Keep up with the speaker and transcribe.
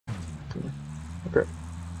Okay.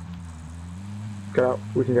 Get out.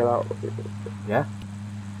 We can get out. Yeah.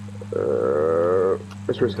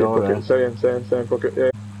 It's risky. Fuck it. Stay in. Fuck it. Yeah.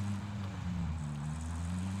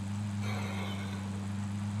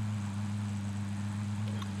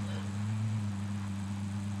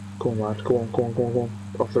 Go on, lad. Go on.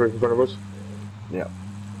 Off the roof in front of us. Yeah.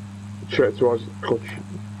 Straight towards clutch.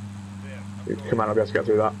 Come on, I'll be able to get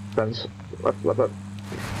through that fence. Left.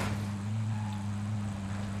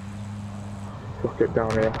 Fuck it,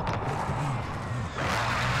 down here.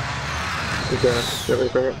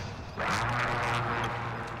 Bring it.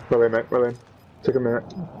 Well in, mate. Well in. Take a minute.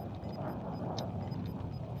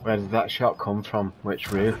 Where did that shot come from?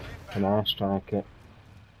 Which roof? Can I strike it?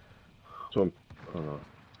 Some. Oh no,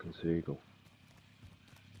 I can see eagle.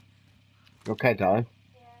 Okay, darling.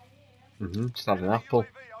 Just had an apple.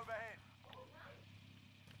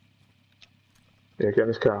 Yeah, get in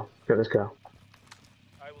this car. I will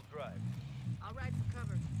drive. I'll ride for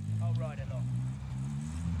cover. I'll ride along.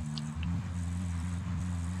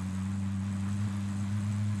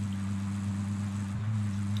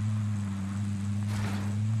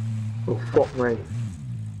 Oh, fuck me.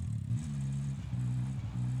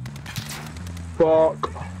 Fuck.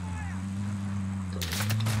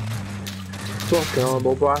 Fucking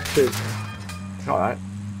horrible bastard. Alright.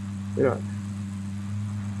 Yeah.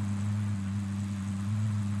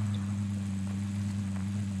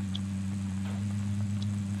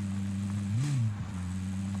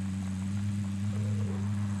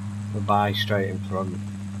 Goodbye, straight in front.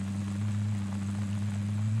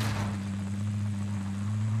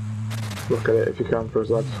 Look at it if you can for us,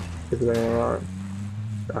 lads. If there's anyone alright.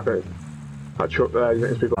 I think that truck there, you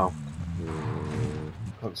think there's people Oh.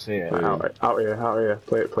 Can't see it. right, out here.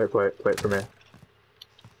 Play it from here.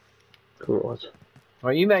 Cool, lads. What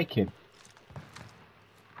are you making?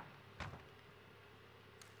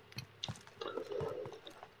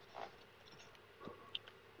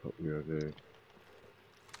 What we are doing.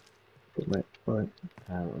 Good, mate. Right.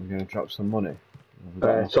 I'm going to drop some money.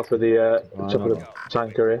 Top of the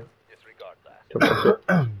tanker here. Disregard that.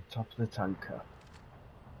 Top of the tanker.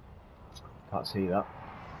 Can't see that.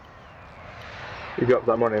 You got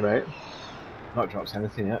that money, mate. Not dropped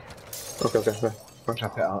anything yet. Okay, fair.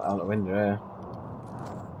 Drop it out the window, yeah.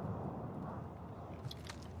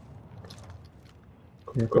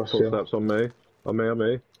 Come across here. Footsteps on me. On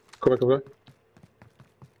me. Come here.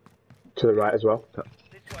 To the right as well.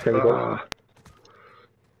 Can you go?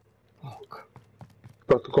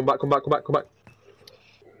 Fuck. Come back.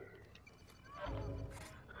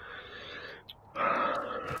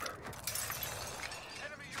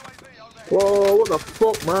 Whoa, what the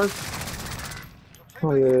fuck, man?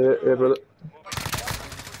 Oh, yeah, brother.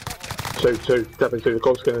 Two. Definitely two. The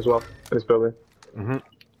cold skin as well, in this building. Target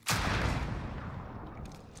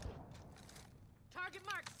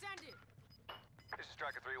mark, send it. This is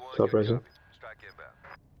Striker 3-1. Stop prison. Strike inbound.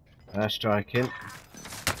 They're striking. Your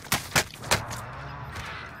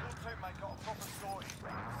teammate got a proper story.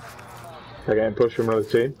 They're getting pushed from another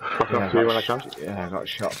team. Backing off to you when I can. Yeah, I got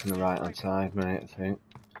shot from the right hand side, mate, I think.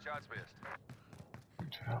 Shots missed.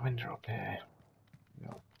 Turn a window up here.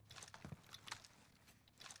 No.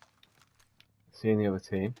 Seeing the other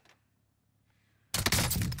team.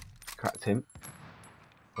 Cracked him.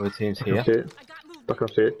 Other team's here. I got movement. Backing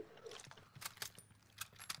off to you.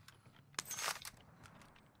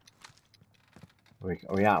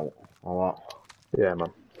 Are we out? Or what? Yeah,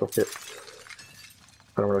 man. Fuck it.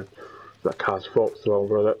 I don't want to. That car's fucked as well,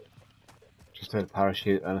 brother. Just heard a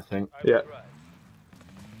parachute and I think. I will Yeah. drive.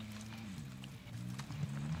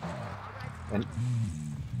 And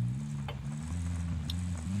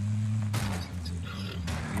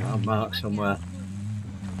I'll mark somewhere.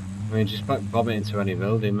 I mean, just bomb it into any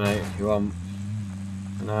building, mate, if you want.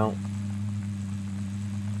 For now.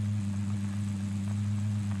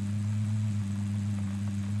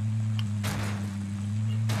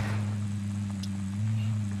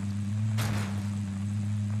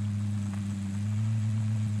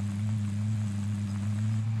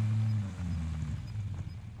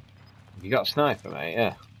 You got a sniper, mate?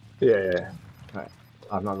 Yeah. Yeah. Right.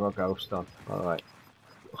 I've not got a ghost on. Alright.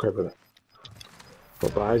 Okay, brother.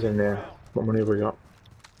 What buys in there? What money have we got?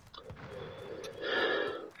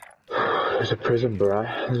 There's a prison, bri.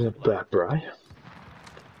 There's a black bri.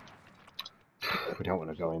 We don't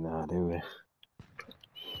want to go in there, do we?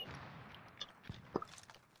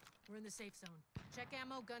 We're in the safe zone. Check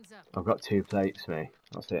ammo, guns up. I've got 2 plates, mate.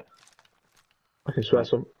 That's it. I can spare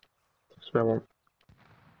some. Spare one.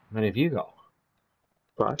 How many have you got?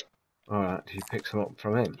 5. Alright, did you pick some up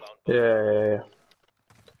from him? Yeah.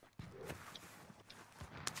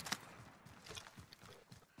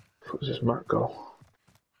 Where's this map go?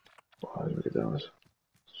 Oh, there's it down.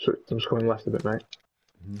 So I'm just going left a bit, mate.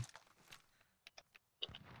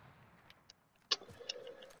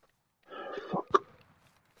 Fuck.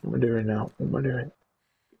 What am I doing now? What am I doing?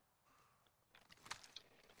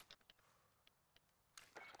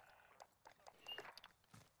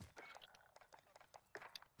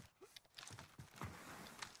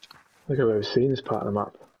 I think I've ever seen this part of the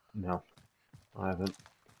map. No, I haven't.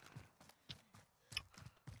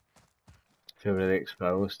 Feel really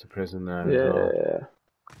exposed to prison there as well. Yeah.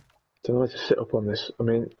 Don't know where to sit up on this. I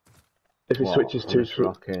mean, if he What, switches on to this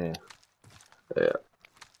rock here? yeah,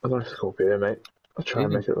 I don't have to go up here, mate. I'll try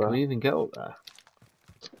and make it Can there. we even get up there?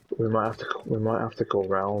 We might have to go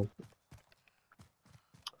round.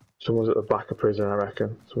 Someone's at the back of prison, I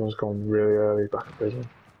reckon. Someone's gone really early back of prison.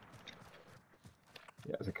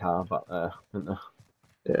 Yeah, there's a car back there, isn't there?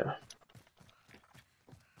 Yeah.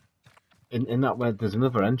 In that way, there's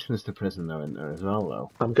another entrance to prison though, isn't there, as well, though?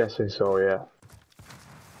 I'm guessing so, yeah.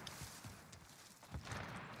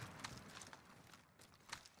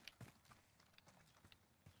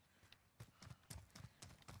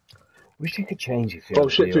 Wish you could change your Oh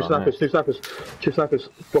field shit, view two on snipers, this. two snipers, two snipers.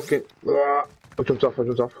 Fucking. I jumped off, I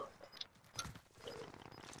jumped off.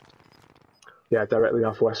 Yeah, directly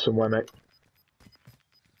northwest somewhere, mate.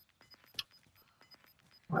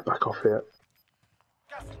 Right, back off here.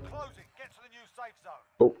 Gas is closing. Get to the new safe zone.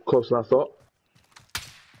 Oh, closer than I thought.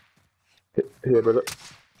 Here, brother.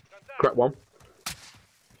 Crack one.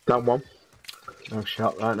 Down one. No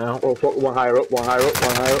shot right now. Oh, fuck, one higher up, one higher up,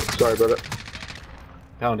 one higher up. Sorry, brother.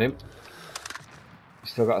 Found him.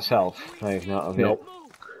 Still got a self. No, he's not. Have you? Nope.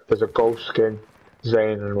 There's a ghost skin,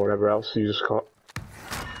 Zane, and whatever else you just caught.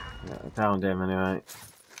 Yeah, downed him anyway.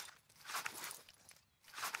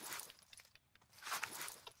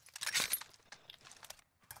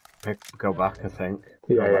 Go back, I think.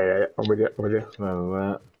 Yeah. I'm with you, I'm with you. That's where we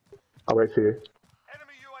were. I'll wait for you.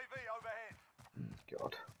 Enemy UAV overhead.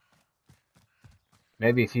 God.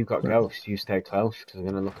 Maybe if you've got ghosts, you stay close, because they're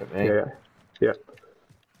going to look at me. Yeah.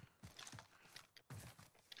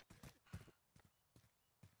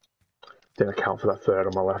 Didn't account for that third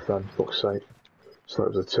on my left hand, fuck's sake. So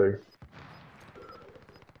it was a two.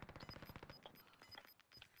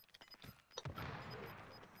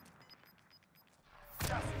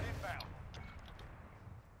 Gas is inbound.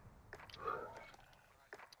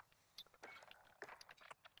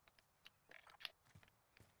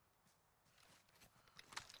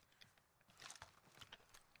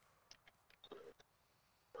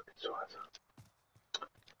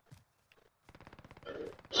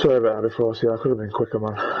 Sorry about that before, see, I could have been quicker,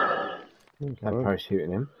 man. I'm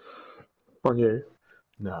parachuting him. On you?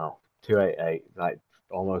 No. 288, like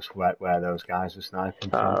almost where those guys were sniping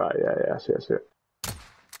from. Alright, yeah, I see it.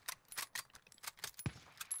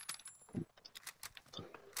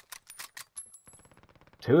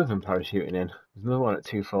 Two of them parachuting in. There's another one at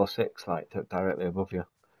 246, like directly above you.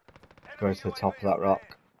 Going to the top of that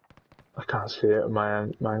rock. I can't see it at my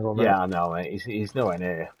angle, mate. Yeah, I know, mate. He's nowhere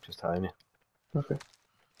near you, just telling you. Okay.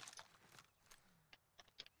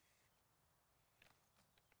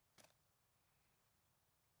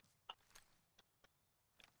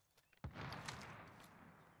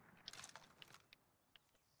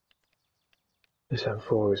 This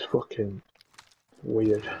M4 is fucking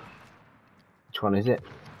weird. Which one is it?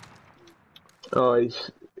 Oh,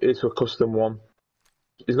 it's a custom one.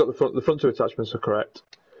 He's got the front two attachments are correct.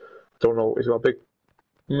 Don't know. He's got a big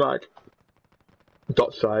mag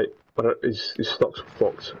dot sight, but his stock's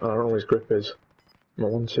fucked. I don't know what his grip is.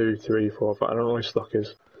 1, 2, 3, 4, 5. I don't know what his stock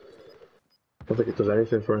is. I don't think it does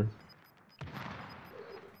anything for him. I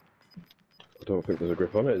don't think there's a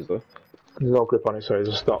grip on it, is there? There's no grip on it, so it's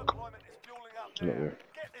a stock. Deployment is fueling up Not there. there.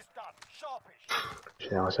 Get this done. Sharpish.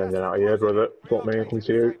 Yeah, I'm sending out of here, brother. Fuck me, come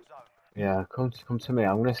to you. Safe zone. Yeah, come to me.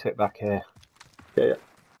 I'm going to sit back here. Yeah.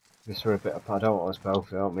 Just for a bit of... I don't want us both.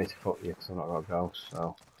 I don't want me to fuck you, because I've not got ghosts,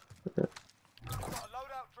 so... Got a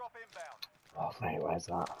loadout drop inbound. Oh, mate, where's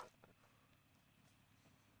that?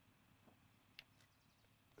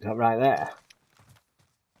 Is that right there?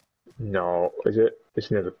 No, is it?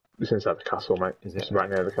 It's inside the castle, mate. Is it? It's right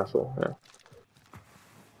near the castle, yeah.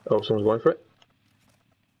 Oh, someone's going for it?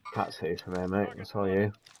 Can't see from there, mate. That's all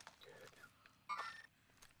you.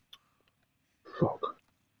 Fuck.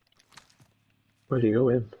 Where do you go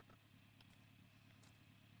in?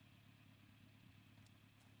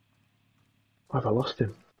 Why have I lost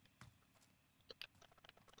him?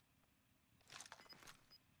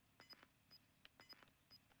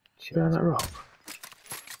 Shit. Behind that rock.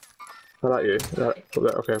 I like you. Up there.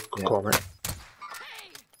 Okay, Yeah. call mate.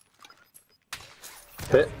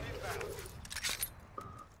 Hit.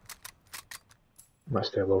 Might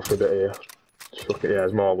stay low for a bit here. Just look at, yeah,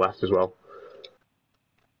 there's more left as well.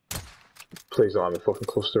 Please don't have a fucking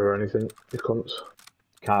cluster or anything, you cunts.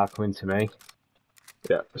 Car coming to me.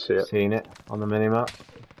 Yeah, I see it. Seen it on the minimap.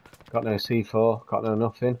 Got no C4, got no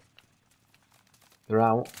nothing. They're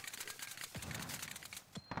out.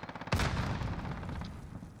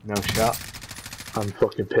 No shot. I'm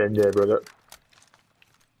fucking pinned here, brother.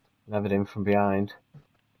 Levered in from behind.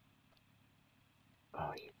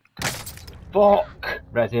 Oh, you fuck!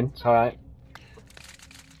 Resin, it's alright.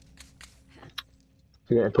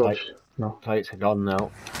 You getting punched? No. Plates are gone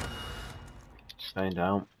now. Staying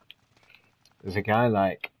down. There's a guy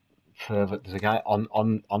like further. There's a guy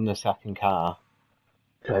on the second car.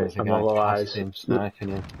 Okay, There's a I'm guy not gonna past lie. him, sniping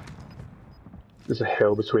him. There's a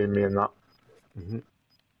hill between me and that.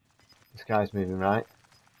 This guy's moving right.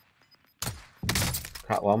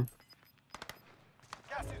 Crack one.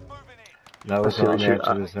 Gas is moving in. Lowers see what on the you- edge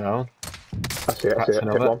of the zone. I see it, I Cracks see it. Hit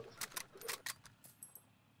another. one.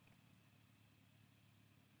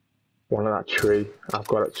 One on that tree. I've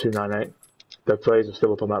got it at 298. The players are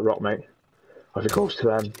still up on that rock, mate. If it goes to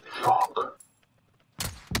them, fuck.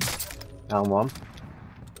 Down one.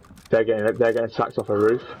 They're getting sacked off a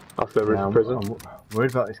roof, off the roof Now, of prison. I'm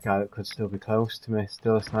worried about this guy that could still be close to me.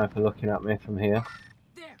 Still a sniper looking at me from here.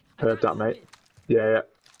 There. I Heard got that, mate. loaded. Yeah, yeah.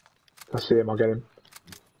 I see him, I'll get him.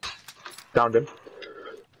 Downed him.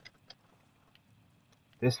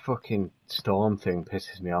 This fucking storm thing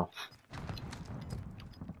pisses me off.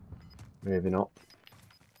 Moving up.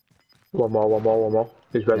 One more.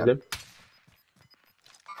 He's rezzed him.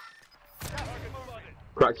 Gas is moving in.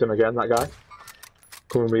 Cracked him again, that guy.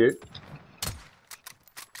 Coming with you.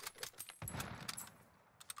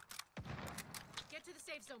 Get to the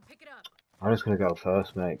safe zone. Pick it up. I'm just gonna go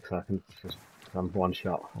first, mate, because I can just. I'm one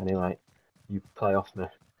shot anyway. You play off me.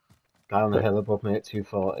 Guy on the hill above me at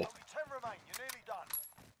 240. Only 10 remain. You're nearly done.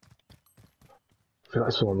 I feel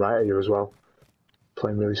like someone right at you as well.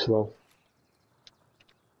 Playing really slow.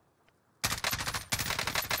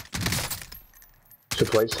 Two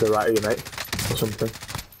plates to the right of you, mate. Or something.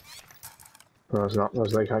 No, there's not.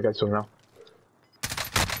 There's no, you can't get to him now.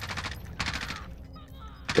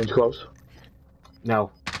 Getting too close.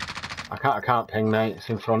 No, I can't ping, mate. It's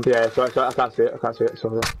in front. Yeah, sorry, I can't see it. It's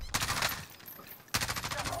over there.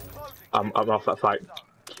 Gas is closing. I'm off that fight.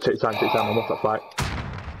 Take your time. I'm off that fight.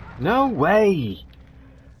 No way!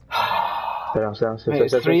 Stay down. Mate,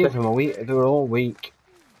 it's three of them are weak. They were all weak.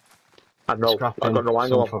 I know. Scrapping I've got no some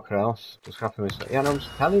angle on. fucker else. Just scrapping with. Yeah, no, I'm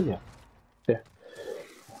just telling you. Yeah.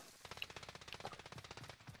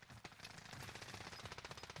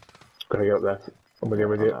 Gotta get up there. I'm with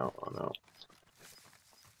you. I know.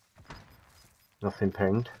 Nothing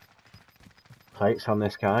pinged. Plates on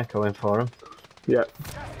this guy, going for him. Yeah.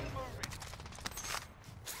 Gas is moving.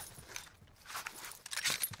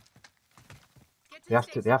 Get to They the have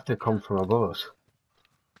safe to. They zone. have to come from above us.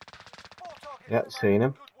 4 targets Yeah, remain. seen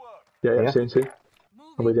him. Good work. Yeah. Yeah. See.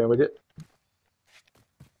 I'm with Moving. you.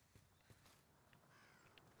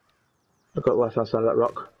 I've got the left hand side of that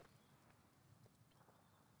rock.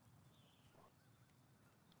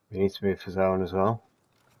 We need to move for zone as well.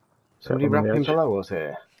 Somebody I'm on the rapping edge. below us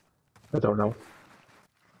here. I don't know.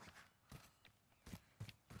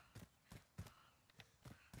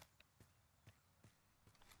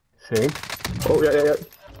 See? Oh, yeah.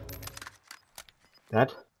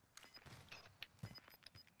 Dead?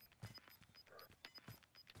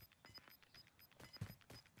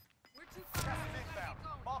 We're too far. Gas is inbound.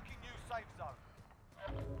 Marking new safe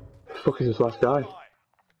zone. Fuck is this last guy?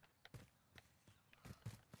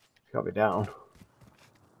 Got me down.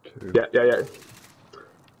 Yeah.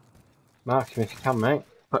 Mark him if you can, mate.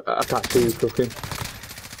 I can't see you fucking.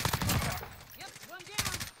 Yep. One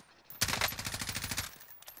down.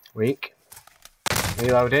 Weak.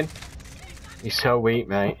 Reloading. He's so weak,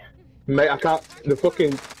 mate. Mate, I can't. The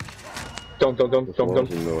fucking. Don't. The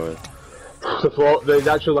floor's in the way. The floor. There's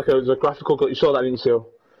actually like a graphical. You saw that, didn't you, Seal?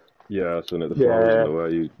 Yeah, I've seen it. The floor was in the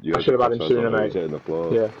way. You I should have had him sooner, mate. Hitting the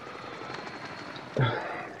floor. Yeah.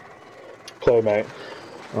 Play, mate.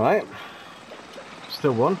 Alright.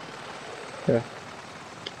 Still one. Yeah.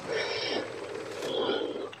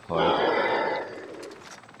 Quiet.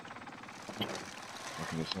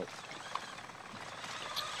 Looking this up.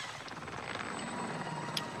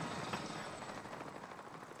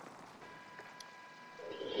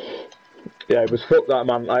 Yeah, it was fuck that,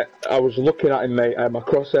 man. I was looking at him, mate. I had my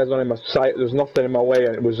crosshairs on him, my sight. There was nothing in my way,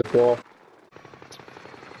 and it was a floor.